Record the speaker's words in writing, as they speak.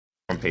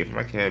I'm paying for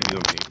my cab. You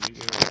don't pay for me.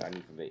 I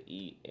need something to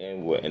eat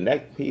and what, and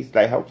that piece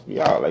like helps me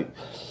out. Like,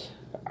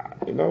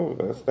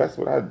 that's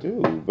what I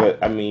do.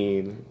 But I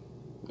mean,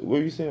 what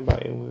were you saying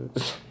about Inwood?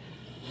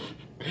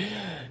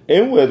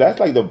 Inwood, that's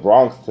like the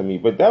Bronx to me.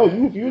 But that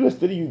you, if you're in the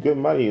city, you good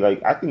money.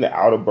 Like I think the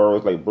outer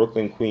boroughs, like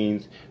Brooklyn,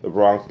 Queens, the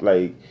Bronx,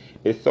 like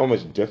it's so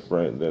much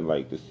different than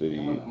like the city.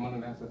 I'm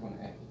on the app.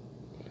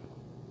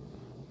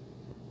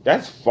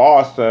 That's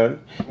far,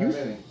 son. You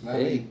really.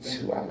 say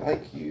too. I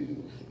like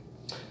you.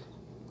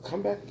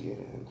 Come back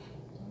again.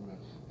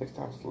 Next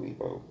time,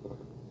 sleep over.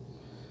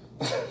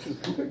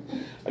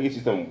 I get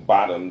you some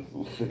bottoms.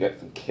 We got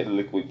some kid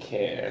liquid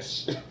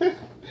cash.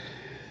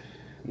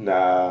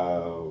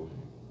 No,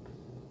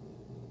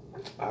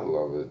 I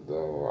love it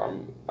though.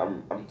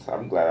 I'm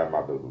glad I'm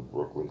out of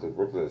Brooklyn because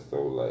Brooklyn is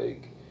so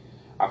like.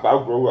 I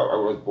grew up. I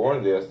was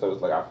born there, so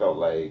it's like I felt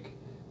like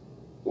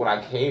when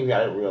I came here,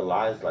 I didn't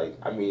realize like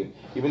I mean,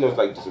 even though it's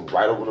like just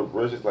right over the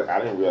bridge, it's like I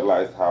didn't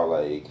realize how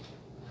life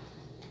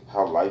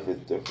is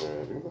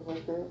different. What the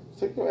fuck, girl?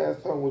 Take your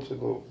ass home with your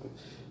little.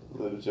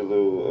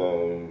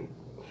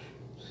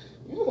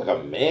 You look like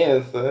a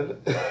man, son.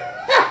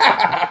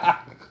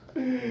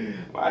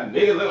 My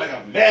nigga look like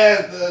a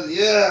man, son.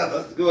 Yeah,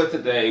 let's go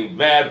today.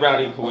 Mad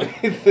brownie points.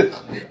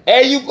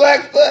 Hey, you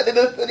black son in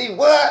the city,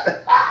 what?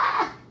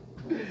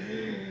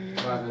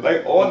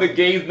 Like all the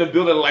gays in the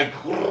building, like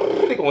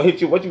they gonna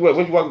hit you. What you want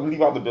to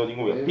leave out the building?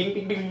 You gonna ping,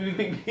 ping, ping, ping,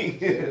 ping, ping.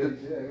 Yeah,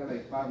 I got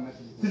like 5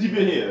 messages. Since you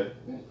been here,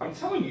 I'm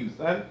telling you,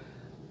 son.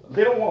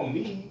 They don't want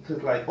me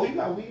because like, oh, you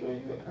got weed or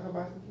you? I can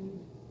buy some food.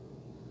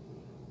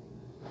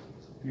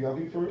 You got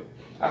weed for it?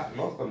 I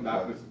smell some.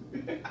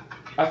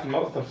 I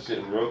smelled some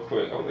shit real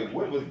quick. I was like,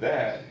 what was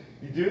that?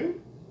 You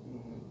do?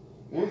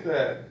 What's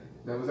that?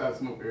 That was how I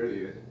smoked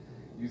earlier.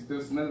 You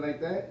still smell it like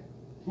that?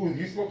 Who,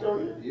 you smoked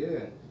earlier?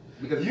 Yeah.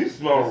 Because you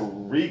smell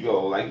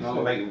regal, like you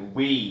smell like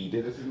weed.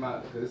 This is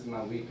my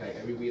weed pack.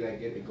 Every weed I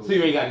get, it goes. So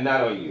you ain't got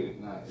none on you.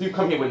 Nah. So you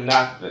come here with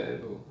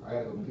nothing. Oh, I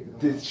gotta go pick it up.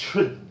 This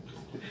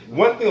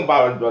one thing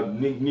about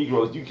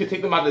Negroes, you can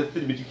take them out of the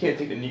city, but you can't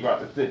take the Negro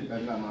out of the city.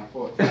 That's not my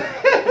fault.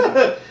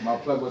 My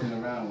plug wasn't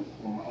around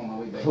on my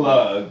way back.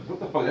 Plug? What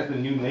the fuck? That's the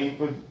new name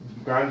for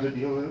ganja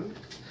dealers?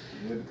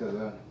 Yeah,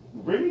 because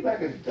bring me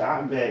back a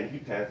dime bag. If you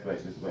pass back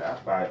this way, I'll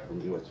buy it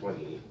from you at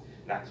 20.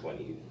 Not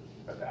 20.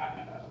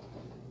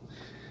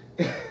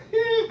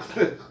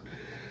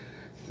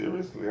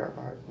 Seriously, I'll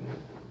buy it from you.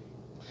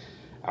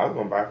 I was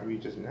gonna buy from you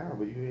just now,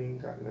 but you ain't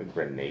got no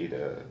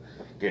Grenada,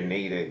 the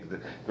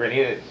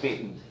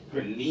grenadines.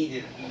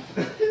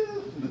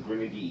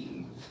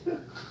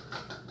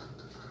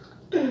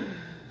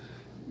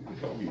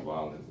 Don't be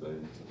violent,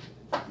 son.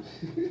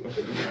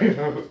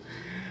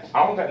 I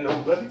don't got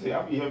no bloody tail.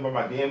 I'll be here by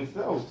my damn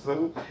self.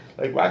 So,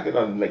 like, if I get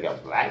like a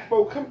black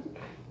folk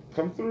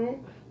come through,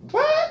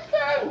 what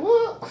that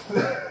looks?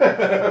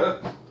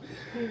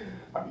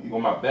 I'll be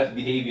on my best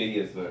behavior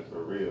here, son,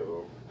 for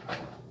real.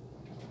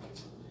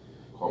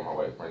 Call my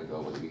white friends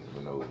over to be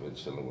coming over and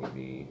chilling with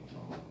me.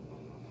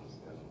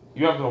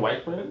 You have no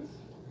white friends?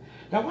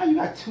 Now, why you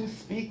got 2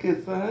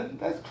 speakers, son?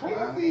 That's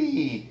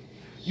crazy.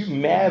 You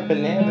mad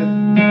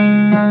bananas.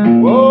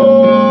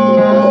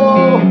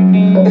 Whoa!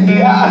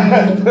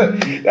 Yes!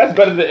 That's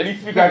better than any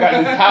speaker I got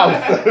in this house.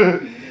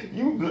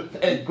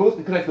 It goes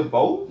to connect to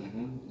both?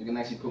 Mm-hmm. You can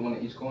actually put one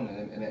in each corner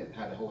and it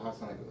had the whole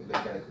house on like a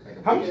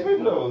how much you pay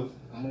for those?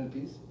 100 a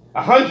piece.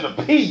 100 a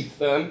piece,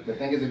 son. The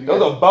thing is, if you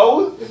those are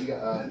bows? If you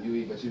got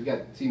but you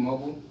got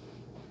T-Mobile.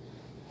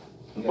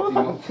 I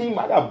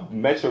got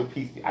Metro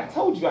PC. I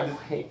told you I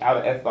just came out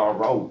of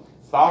SRO.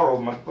 Sorrow,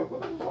 motherfucker.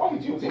 What's wrong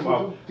with you?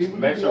 People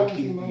Metro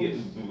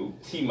PC,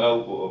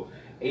 T-Mobile,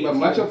 AT&T. But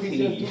Metro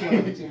PC is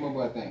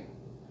T-Mobile, I think.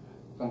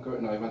 If I'm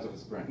correct, no, it runs off a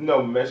Sprint.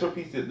 No, Metro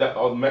PC.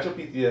 Metro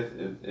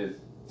PCS is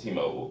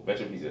T-Mobile.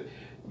 Metro PCS.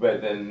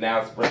 But then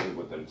now Sprint is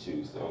with them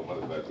too. So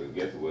motherfucker,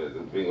 guess what? It's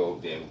a big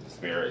old damn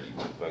disparity.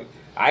 Motherfucker.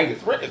 I ain't get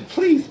Sprint.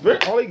 Please,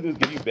 Sprint. All they can do is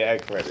give you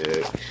bad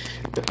credit.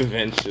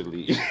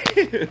 Eventually.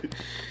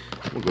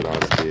 I'm gonna go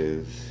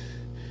downstairs.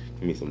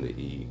 Give me something to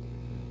eat.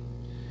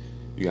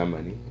 You got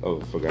money?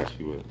 Oh, forgot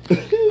you would.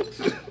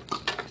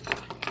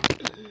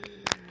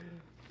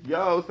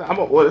 Yo, so I'm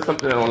gonna order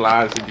something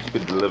online so you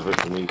can deliver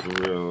to me for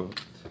real.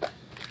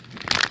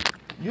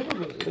 You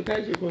ever, can I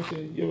ask you a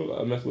question? You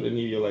ever mess with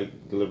any of your like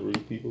delivery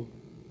people?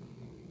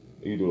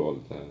 Or you do it all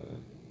the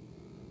time?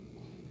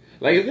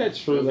 Like, is that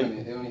true? Like,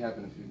 it only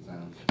happened a few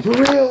times. For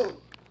real?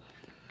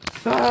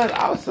 Son,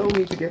 I so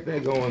need to get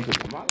that going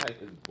because my life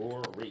is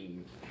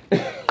boring.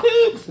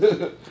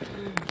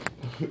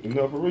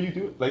 No, for real, you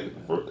do it. Like,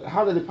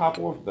 how did it pop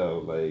off though?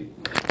 Like,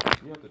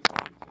 you have to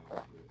talk to them.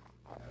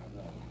 I don't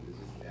know. It's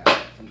just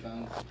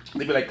sometimes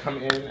they be like, come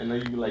in, and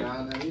then you be like,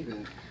 nah, not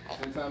even.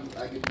 Sometimes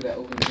I get to that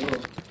open door,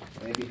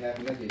 and they be half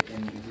naked,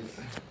 and it just,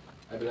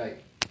 I be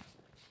like,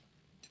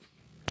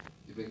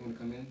 if they want to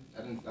come in,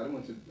 I done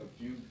went to a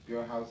few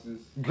girl houses.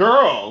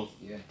 Girls?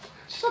 Yeah.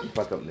 Shut the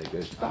fuck up,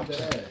 nigga. Stop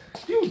that.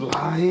 You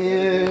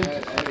lying. I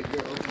had a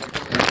girl open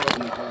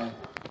my door,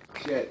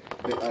 she had,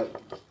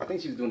 I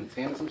think she was doing a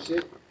tan or some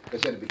shit, but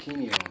she had a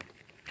bikini on.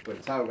 But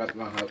the towel wrapped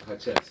around her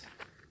chest.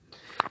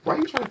 Why are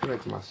you trying to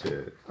connect to my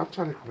shit? Stop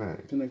trying to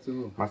connect. Connect to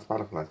who? My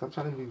Spotify. Stop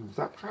trying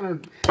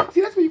to.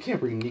 See, that's why you can't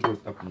bring Negroes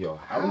up in your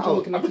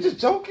house. I'm just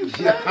joking.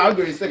 Yeah, how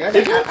good is that?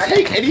 If you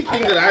take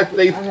anything that I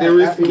say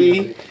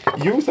seriously,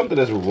 something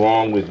that's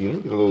wrong with you. Let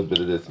me get a little bit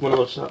of this. You want a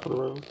little shot for the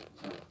road?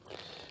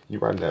 You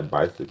riding that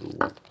bicycle.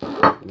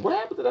 What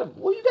happened to that?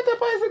 Where you got that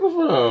bicycle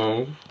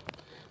from?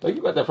 Like,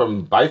 you got that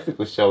from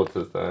bicycle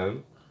shelter,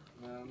 son.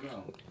 I don't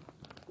know.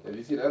 Have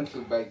you seen the other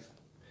two bikes?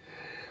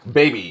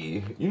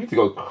 Baby, you need to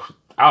go.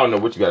 I don't know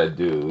what you gotta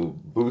do.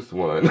 Boost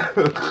one.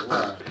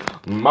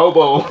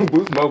 Mobile.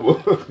 Boost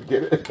mobile.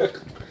 Get it?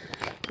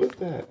 What's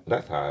that?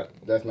 That's hot.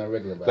 That's my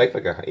regular bike. That's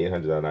like a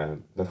 800 or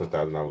 900. That's a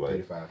 $1,000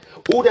 bike. 35.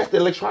 Ooh, that's the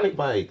electronic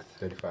bikes.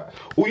 35.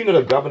 Ooh, you know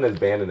the governor's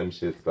banning them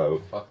shits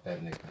though. Fuck that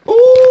nigga.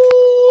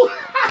 Ooh!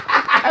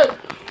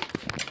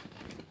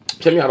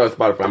 Check me out on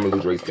Spotify. I'm a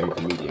Lou Dre Scam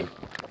comedian.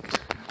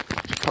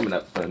 Coming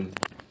up, son.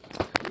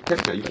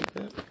 Catch that, you like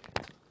that?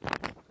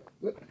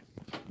 What?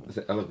 It's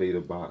an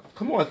elevator box.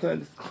 Come on,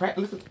 son.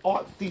 This is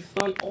artsy,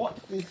 son.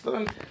 Artsy,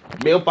 son.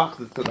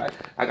 Mailboxes, cause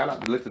I got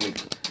out listening.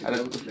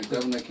 The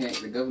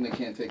governor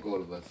can't take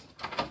all of us.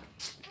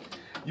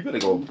 You better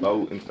go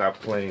vote and stop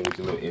playing with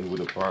your little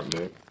inward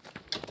apartment.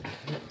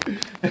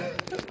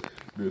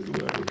 This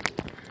way.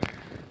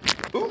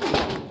 Ooh.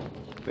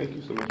 Thank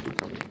you so much for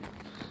coming.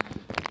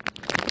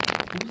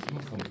 Ooh,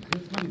 smells so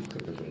good. Somebody's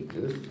cooking some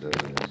good stuff.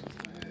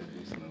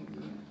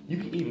 You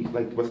can eat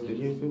like West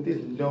Indian food.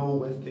 There's no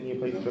West Indian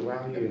places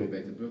around here. I go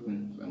back to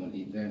Brooklyn, so I want to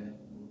eat that.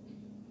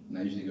 And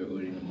I usually go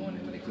early in the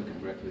morning when they cooking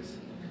breakfast.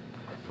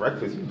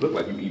 Breakfast? You look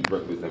like you eat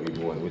breakfast every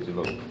morning with your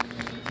little...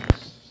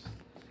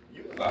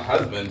 You a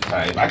husband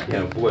type. I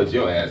can't afford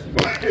your ass.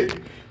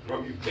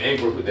 Bro, you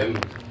bankrupt with them,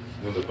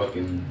 the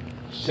fucking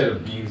cheddar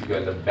beans you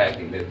got in the back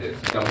and that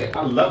stomach.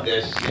 I love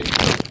that shit.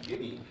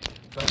 Skinny.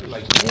 Something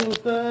like,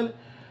 son,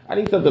 I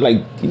need something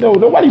like,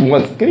 nobody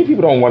wants, skinny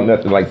people don't want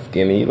nothing like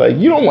skinny. Like,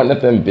 you don't want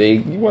nothing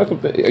big. You want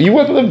something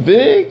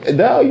big?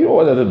 No, you don't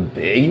want nothing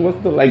big. You want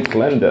something like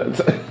slender.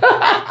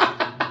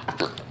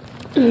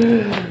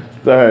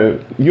 So,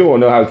 you don't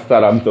know how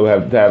excited I'm so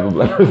happy to have a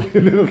black person.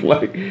 It's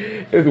like,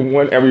 it's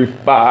 1 every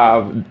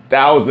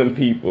 5,000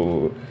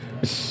 people.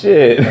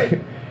 Shit.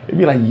 It'd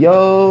be like,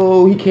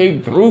 yo, he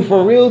came through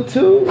for real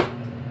too?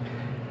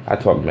 I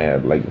talk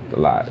mad, like, a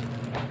lot.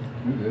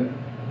 You good?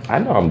 I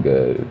know I'm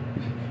good.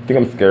 Think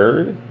I'm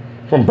scared?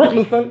 From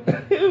Brooklyn, son?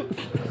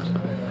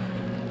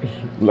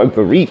 Like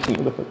the reach,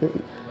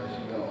 motherfucker.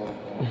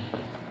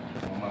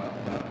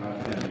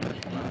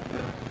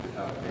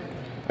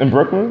 In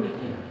Brooklyn?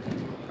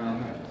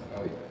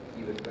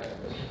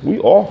 We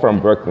all from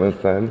Brooklyn,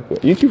 son.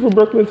 Ain't you from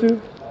Brooklyn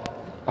too?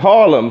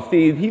 Harlem.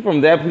 See, he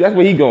from that. That's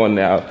where he going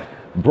now.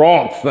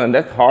 Bronx, son.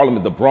 That's Harlem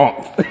is the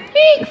Bronx.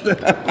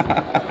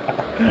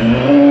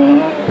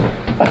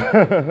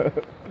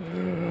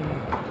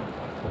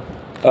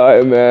 All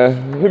right,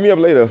 man. Hit me up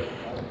later.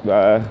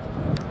 Bye.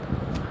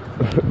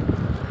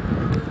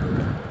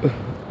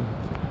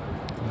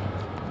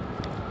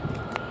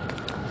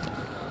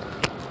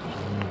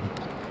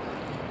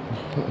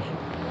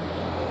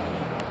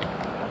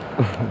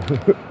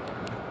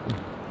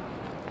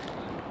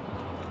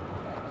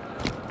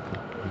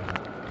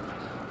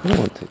 I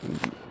want to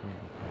eat.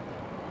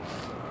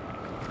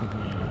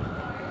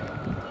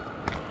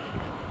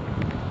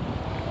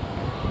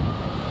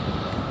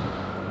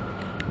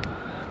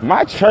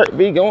 My chirp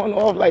be going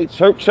off like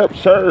chirp, chirp,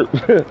 chirp.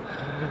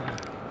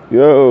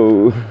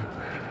 Yo,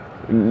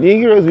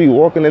 Negroes be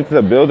walking into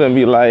the building and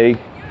be like,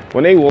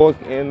 when they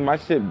walk in,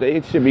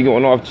 they should be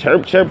going off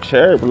chirp, chirp,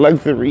 chirp,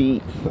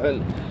 luxury,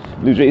 son.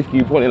 Lou J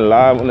Ski putting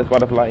live on the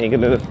Spotify, ain't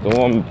getting in the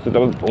storm since I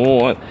was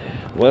born.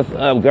 What's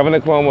up, Governor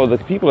Cuomo?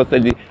 The people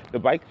said the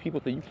bike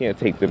people say you can't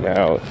take them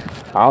out.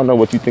 I don't know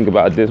what you think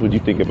about this, what you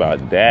think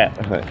about that.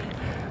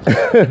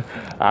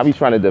 I be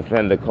trying to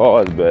defend the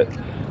cause, but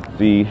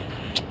see,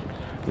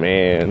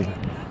 man,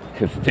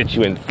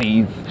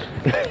 constituencies.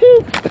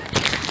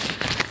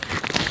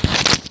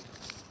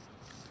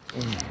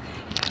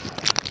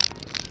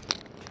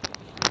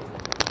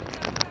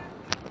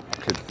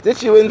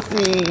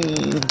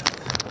 Constituencies.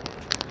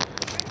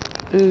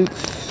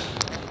 Oops.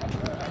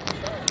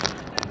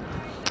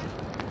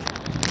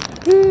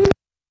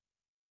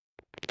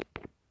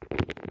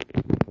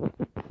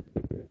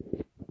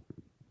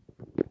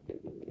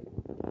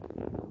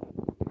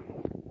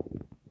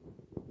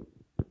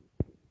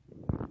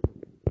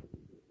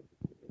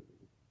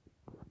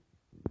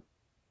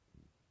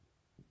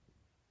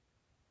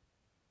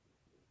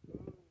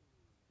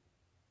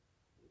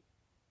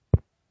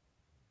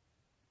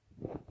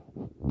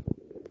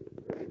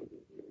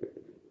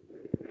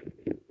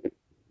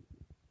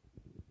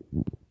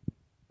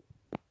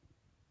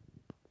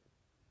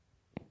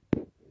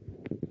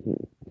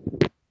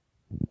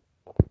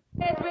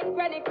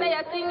 Credit play,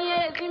 I sing,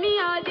 yeah, see me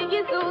all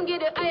diggy soon, get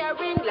the higher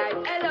ring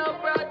like hello,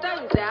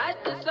 brother. You say I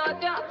just saw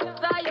ya,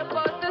 saw your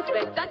poster,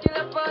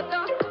 spectacular photo.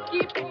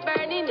 Keep it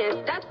burning, yes,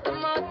 that's the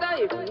motto.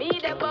 If me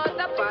the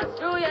butter pass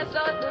through your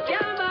soul,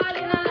 can't ball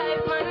in a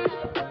life, man.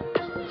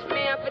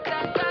 Me have to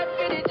thank God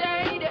for the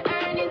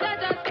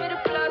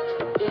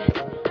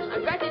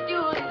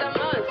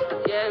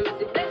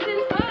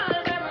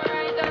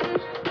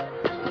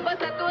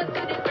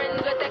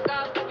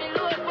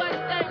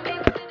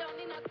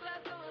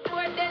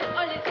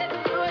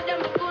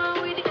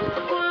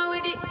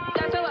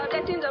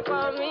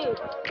upon me.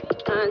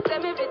 And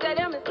send me to tell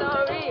you my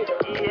story.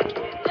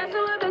 Just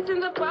so my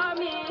blessings upon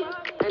me.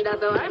 And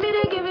that's how I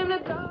made to give him the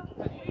call.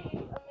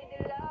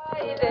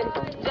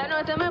 Jah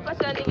knows that my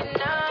passion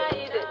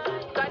ignites it.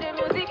 Got the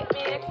music get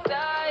me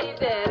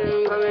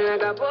excited. Coming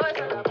like a boss.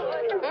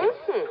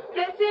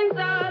 Blessings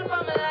all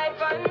for my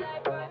life and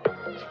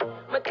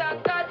my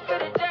thank God for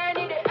the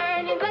journey, the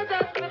earnings, and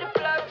just for the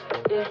plus.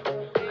 Yeah,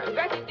 and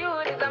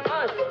gratitude is a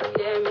must.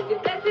 Yeah, me see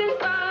blessings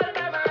fall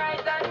by my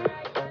right hand.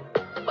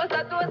 But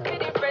I toast for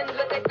the friends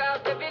that take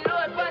off every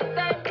load. One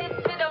time did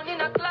sit down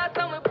in a class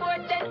and we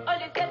bored. Then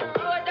only said the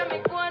road and me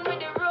go on with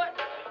the road.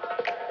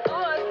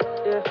 Toast,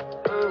 yeah,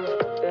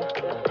 yeah,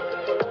 yeah.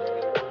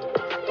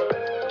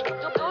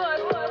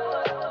 Toast.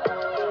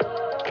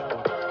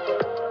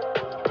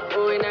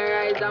 Oh, in a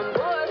rise and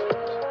boast.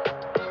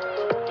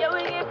 Yeah, we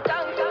give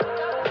thanks.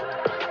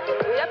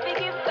 We have to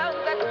give thanks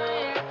that we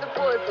really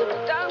supposed to be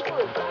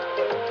thankful.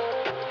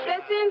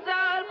 Blessings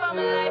all for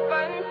my life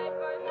and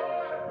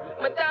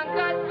my thank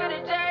God for the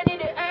journey,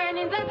 the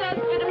earnings, and just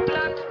for the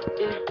plus.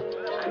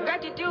 Yeah, and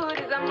gratitude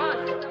is a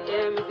must.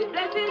 Yeah, me see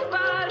blessings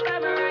fall by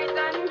my right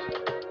hand.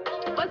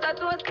 But I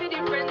toast for the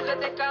friends that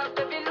take off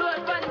every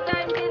load. One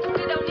time did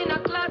sit down in a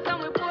class and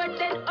we bored.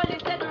 Then only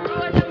said the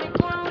road and me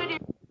going with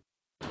it.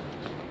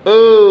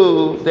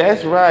 Oh,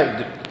 that's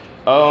right.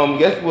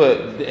 Guess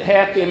what? The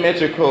half-air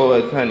Metro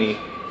cards, honey.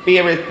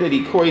 Fairest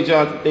City. Corey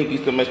Johnson, thank you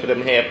so much for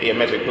them half-air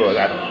Metro cards.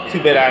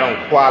 Too bad I don't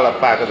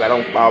qualify because I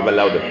don't fall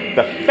below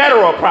the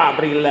federal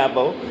property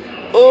level.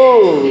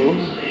 Ooh.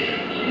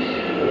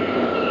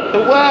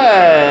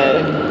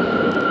 What?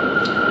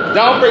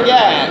 Don't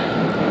forget,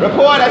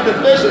 report a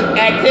suspicious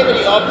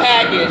activity or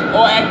package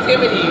or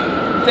activity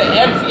to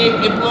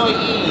MTA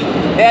employees.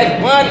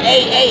 That's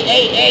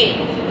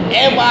 18888.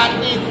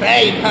 NYC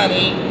safe,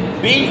 honey.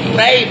 Be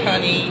safe,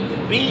 honey.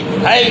 Be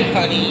safe,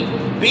 honey.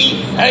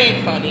 Be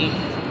safe, honey.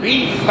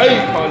 Be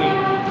safe, honey.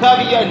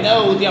 Cover your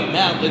nose, your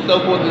mouth, and so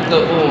forth and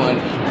so on.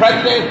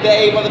 President's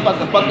Day,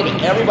 motherfucker, fucking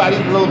with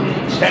everybody's little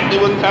check that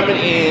was coming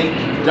in.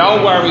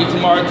 Don't worry,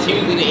 tomorrow,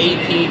 Tuesday the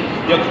 18th,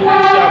 your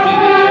queen shall be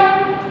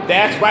there.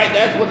 That's right,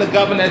 that's what the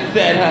governor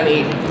said,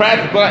 honey. Press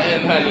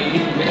button,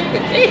 honey.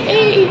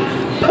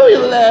 Pull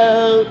your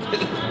load.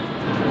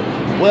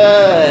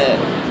 What?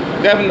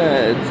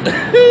 Governors.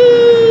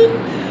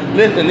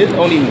 Listen, there's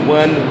only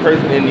one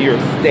person in New York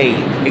State,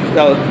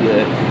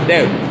 Excelsior,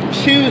 that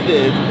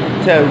chooses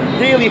to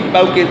really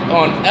focus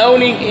on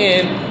owning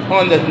in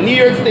on the New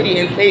York City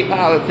and state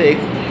politics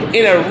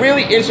in a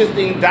really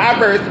interesting,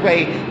 diverse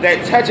way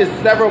that touches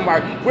several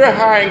marks. We're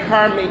hiring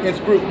car maintenance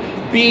group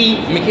B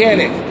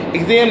Mechanics.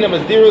 Exam number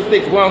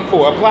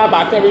 0614. Apply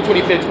by February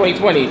 25th,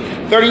 2020.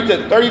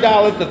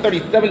 $30 to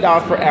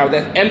 $37 per hour.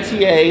 That's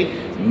MTA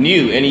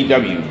new,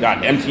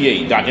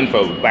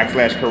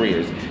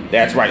 new.mta.info/careers.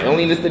 That's right.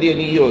 Only in the city of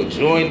New York.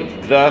 Join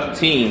the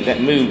team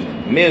that moves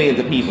millions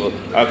of people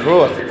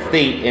across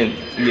state and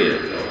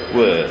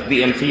the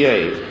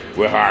MTA.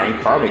 We're hiring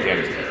car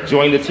mechanics.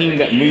 Join the team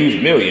that moves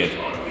millions.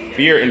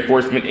 Fear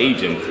enforcement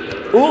agents.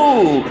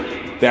 Ooh,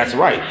 that's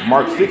right.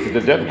 March 6th is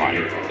the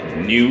deadline.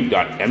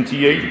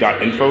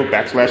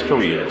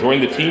 new.mta.info/career.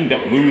 Join the team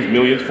that moves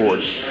millions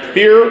forward.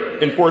 Fear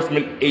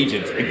enforcement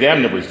agents.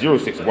 Exam number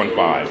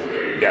 0615.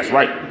 That's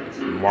right.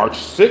 March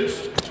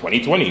 6th,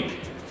 2020.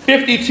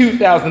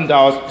 $52,000,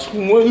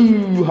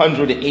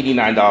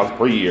 $289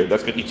 per year.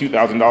 That's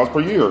 $52,000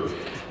 per year.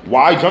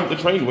 Why jump the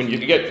train when you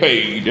can get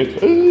paid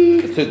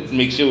to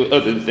make sure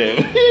others do?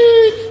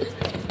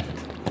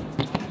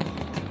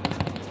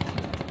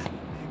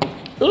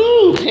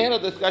 Ooh, panel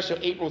discussion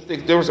April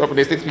 6th. Doors open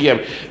at 6 p.m.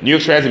 New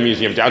York Transit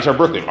Museum, downtown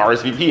Brooklyn.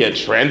 RSVP at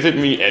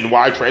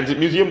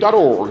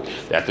nytransitmuseum.org.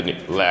 That's the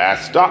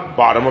last stop,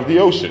 bottom of the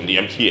ocean, the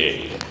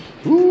MTA.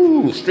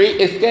 Ooh, street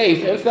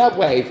escapes and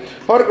subways.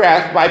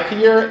 Photographs by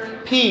Pierre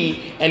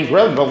P. and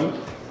Grenville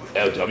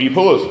L.W.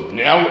 Pullers.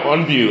 Now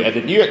on view at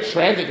the New York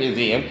Transit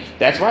Museum.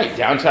 That's right,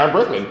 downtown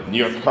Brooklyn. New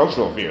York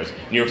Cultural Affairs.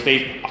 New York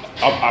State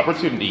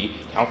Opportunity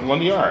Council on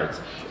the Arts.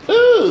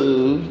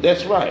 Ooh,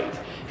 that's right.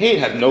 Hate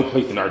has no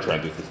place in our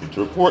transit system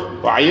to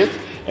report bias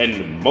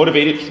and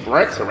motivated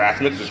threats,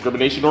 harassment,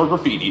 discrimination, or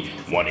graffiti.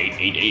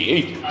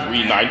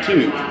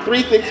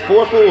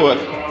 1-888-392-3644.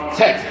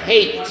 Text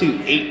hate to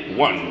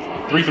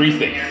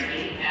 81336.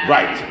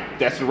 Right,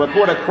 that's to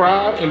report a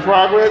crime in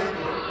progress.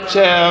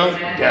 Child,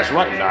 that's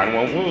right,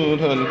 911,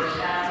 honey.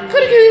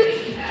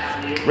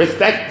 Could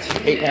respect.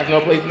 Hate has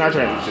no place in our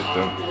transit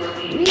system.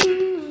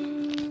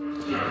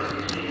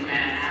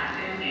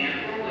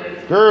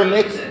 Girl,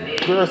 next.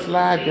 Girl,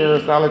 slide, girl,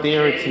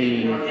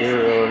 solidarity,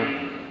 girl.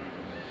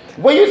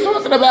 What you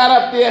talking about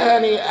up there,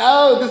 honey?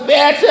 Oh,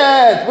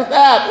 dispatchers, what's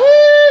up?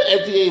 Woo!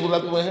 MTA was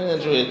up to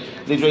 100.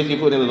 They Tracy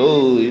put in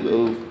Lloyd,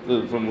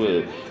 from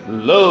where?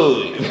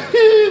 Lloyd.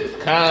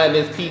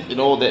 Kindness, peace,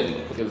 and all that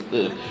good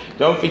stuff.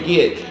 Don't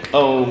forget to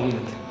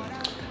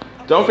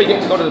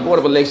go to the Board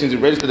of Elections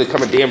and register to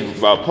become a damn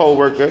poll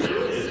worker.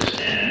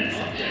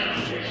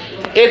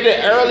 Is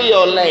it early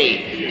or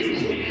late?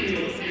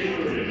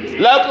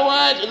 Local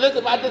ones, listen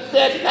about this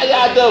set. How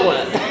y'all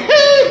doing?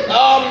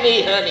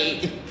 Omni,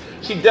 honey.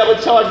 She She double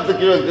charges the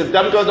girls because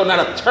dumb girls don't know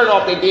how to turn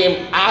off their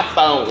damn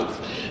iPhones.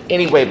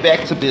 Anyway,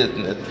 back to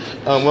business.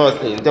 What was I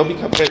saying? Don't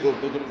become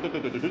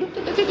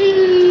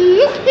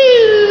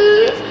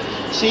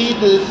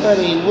Jesus,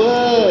 honey,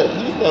 what?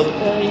 You so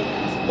funny.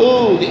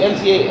 Ooh, the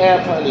MTA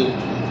app, honey.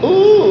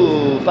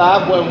 Ooh,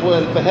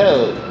 511 for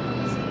help.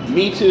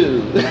 Me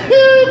too.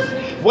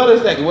 One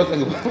second.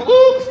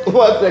 Oops.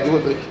 1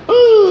 second.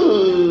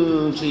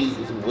 Ooh,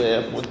 Jesus,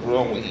 what's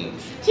wrong with you?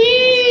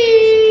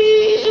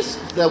 Jeez.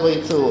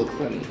 Subway talks,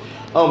 honey.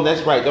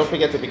 That's right. Don't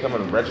forget to become a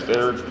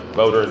registered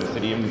voter in the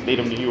city and the state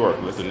of New York.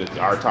 Listen, it's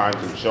our time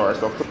to show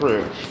ourselves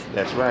approved.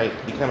 That's right.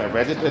 Become a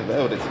registered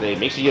voter today.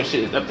 Make sure your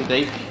shit is up to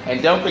date. And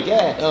don't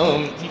forget,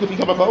 you can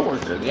become a poll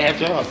worker. They have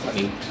jobs,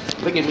 honey.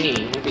 Look at me.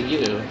 Look at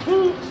you.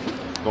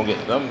 Gonna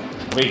get some.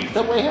 Wait,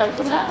 Subway have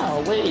some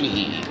how? Wait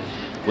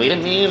a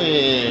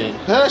minute.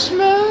 Hush,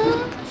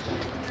 man.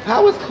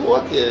 How is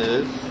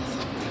Corcus?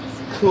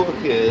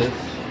 Corcus,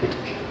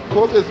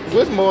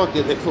 where's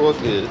Marcus at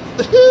Corcus?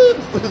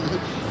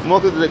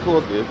 Marcus is at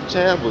Corcus.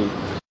 Chambu.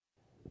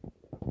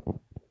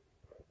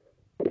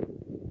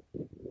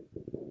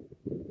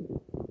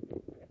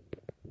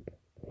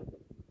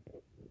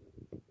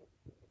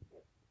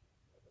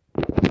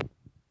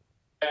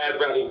 Bad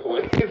rally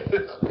point.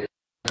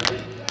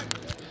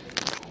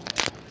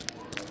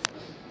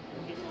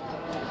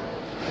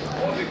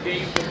 All the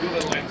games are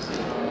doing like.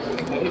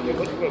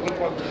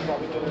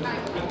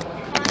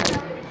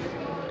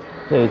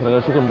 Hey, can I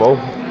get a chicken bowl?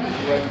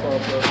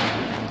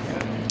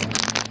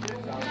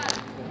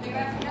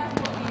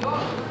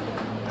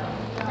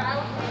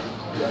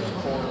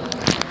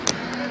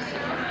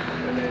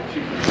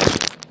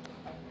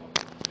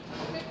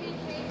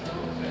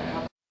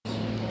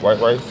 White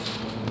rice,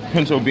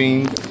 pinto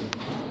beans,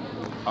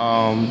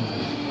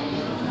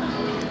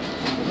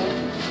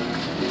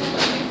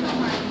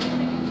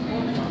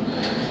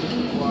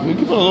 we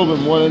can put a little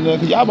bit more in there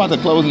because y'all about to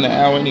close in an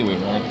hour anyway,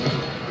 right?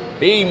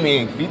 Feed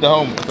me, feed the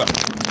homeless.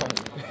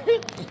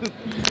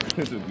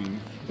 Pinto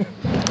beans.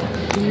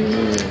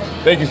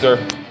 Thank you, sir.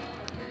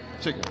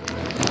 Chicken.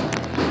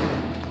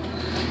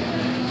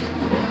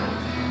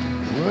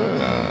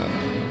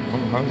 Yeah,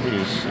 I'm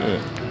hungry as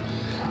shit.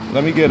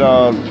 Let me get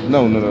no,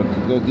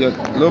 yeah,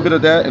 a little bit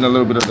of that and a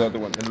little bit of the other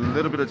one, and a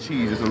little bit of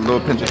cheese, just a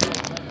little pinch of,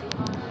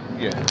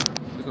 yeah,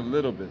 just a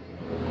little bit.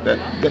 That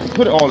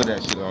put all of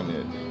that shit on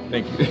there.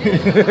 Thank you.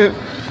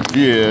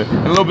 Yeah,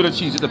 and a little bit of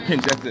cheese, just a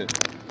pinch. That's it.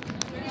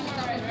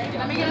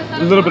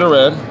 A little bit of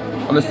red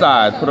on the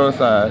side. Put it on the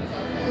side.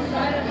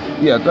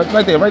 Yeah,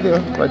 right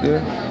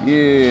there.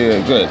 Yeah,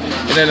 good.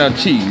 And then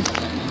cheese.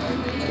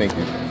 Thank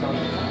you.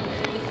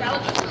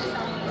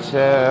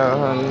 Child,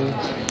 honey.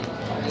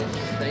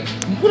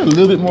 You put a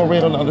little bit more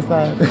red on the other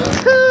side.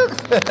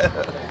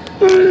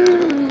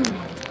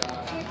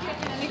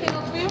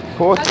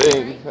 Poor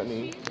thing,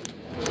 honey.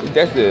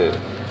 That's it.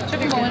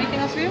 Chicken bowl, anything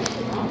else for you?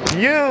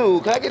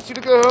 You, can I get you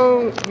to go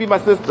home? Be my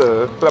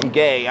sister, but I'm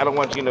gay. I don't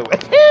want you to know.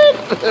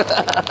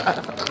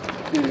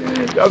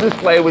 Y'all just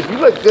playing with you.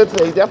 You look good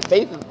today. Your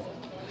face is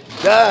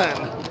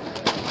done.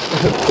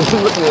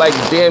 Looking like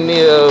damn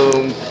near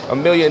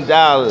 $1 million.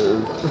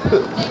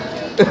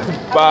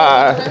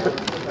 Bye.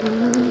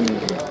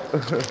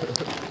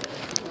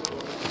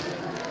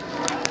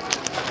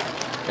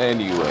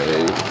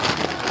 Anyway,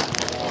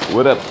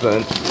 what up,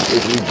 son?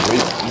 It's me,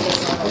 Drake.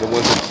 I'm the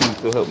ones that choose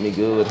to help me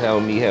good. How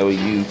are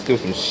you? Still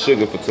some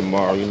sugar for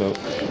tomorrow, you know.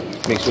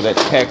 Make sure that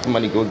tax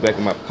money goes back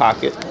in my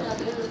pocket.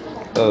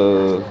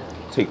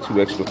 Take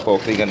 2 extra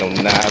forks. They got no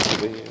knives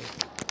over here.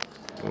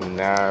 No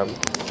knives.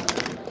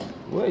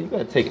 Well, you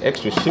gotta take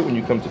extra shit when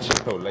you come to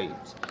Chick-fil-A.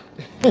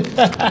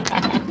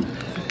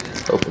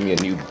 Open me a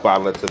new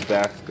bottle of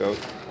Tabasco.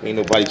 Ain't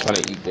nobody trying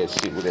to eat that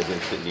shit with that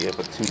been sitting here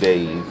for 2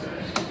 days.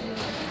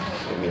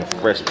 Give me a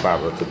fresh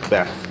bottle of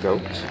Tabasco.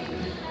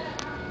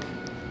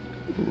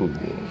 Ooh.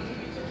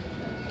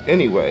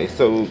 Anyway,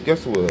 so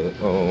guess what?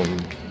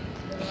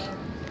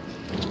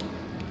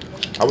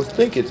 I was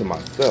thinking to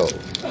myself,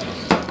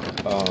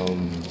 hold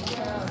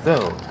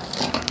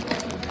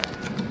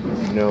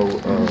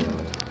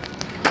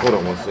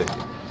on 1 second.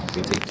 Let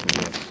me take 2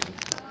 minutes.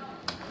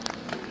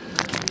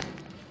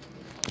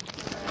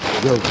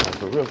 Yo,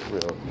 for real.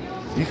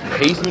 These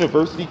Pace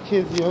University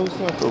kids, yo,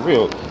 son, for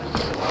real.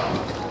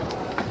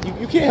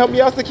 You can't help me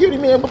out, security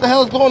man. What the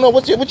hell is going on?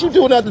 What you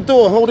doing out the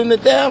door, holding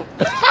it down?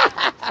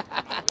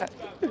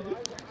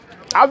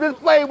 I'm just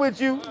playing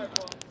with you.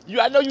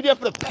 I know you there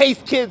for the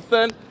Pace kids,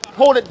 son.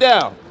 Hold it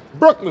down.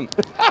 Brooklyn.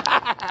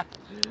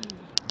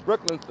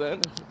 Brooklyn, son.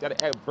 Gotta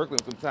add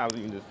Brooklyn sometimes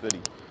in this city.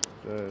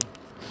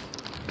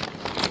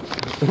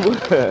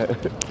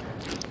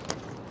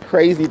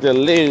 Crazy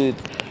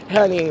deludes.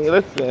 Honey,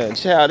 listen,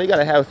 child, they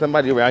gotta have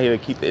somebody around here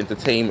to keep the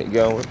entertainment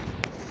going.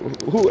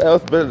 Who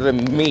else better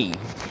than me?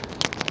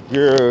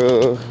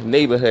 Your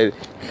neighborhood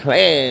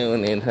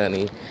clown and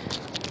honey.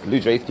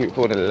 Blue Drake's keep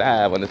reporting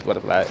live on this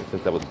butterfly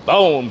since I was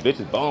born,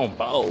 bitches, born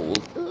balls.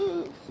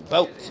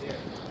 Vote.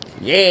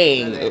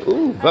 Yang.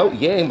 Ooh, vote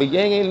Yang, but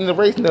Yang ain't in the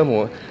race no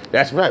more.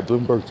 That's right,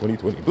 Bloomberg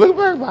 2020.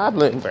 Bloomberg, why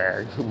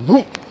Bloomberg?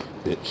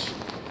 Bitch.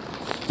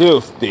 still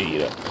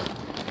stayed up.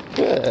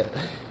 Good.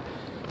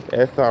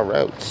 That's all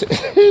right.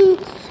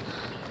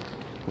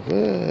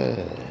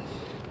 Good.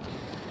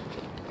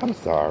 I'm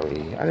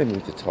sorry. I didn't mean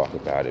to talk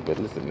about it, but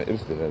listen,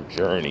 it's been a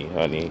journey,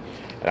 honey.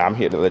 And I'm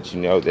here to let you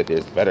know that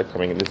there's better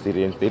coming in the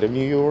city and state of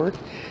New York.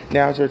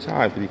 Now's your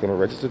time to become a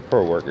registered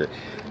poll worker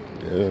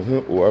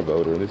or a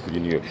voter in the city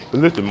of New York. But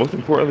listen, most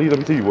importantly, let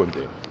me tell you one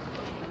thing.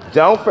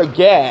 Don't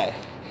forget,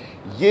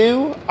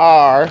 you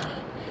are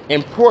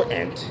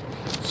important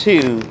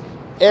to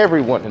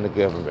everyone in the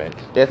government.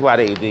 That's why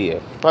they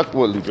there. Fuck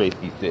what Lou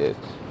Dracy says.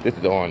 This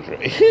is Andre.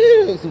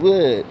 It's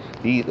what?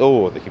 These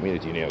are the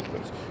community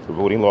announcements for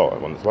voting law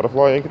on the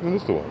Spotify and in the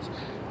storms.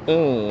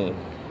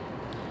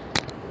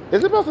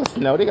 It's about to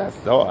snow. They got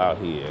snow out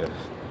here.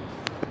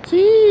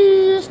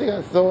 Jeez, they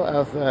got snow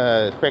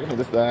outside. Cracking up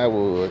the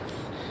sidewalks.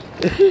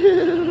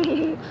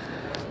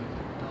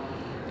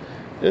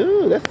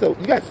 Ooh, that's so.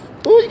 You got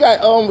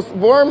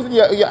worms in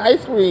your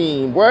ice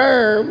cream.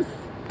 Worms.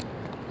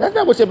 That's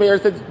not what your mayor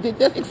said.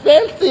 That's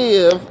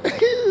expensive.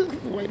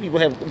 White people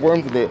have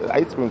worms in their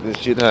ice creams and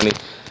shit, honey.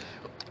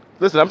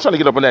 Listen, I'm trying to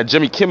get up on that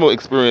Jimmy Kimmel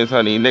experience,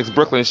 honey. Next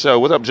Brooklyn show.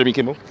 What's up, Jimmy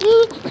Kimmel?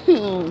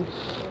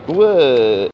 What?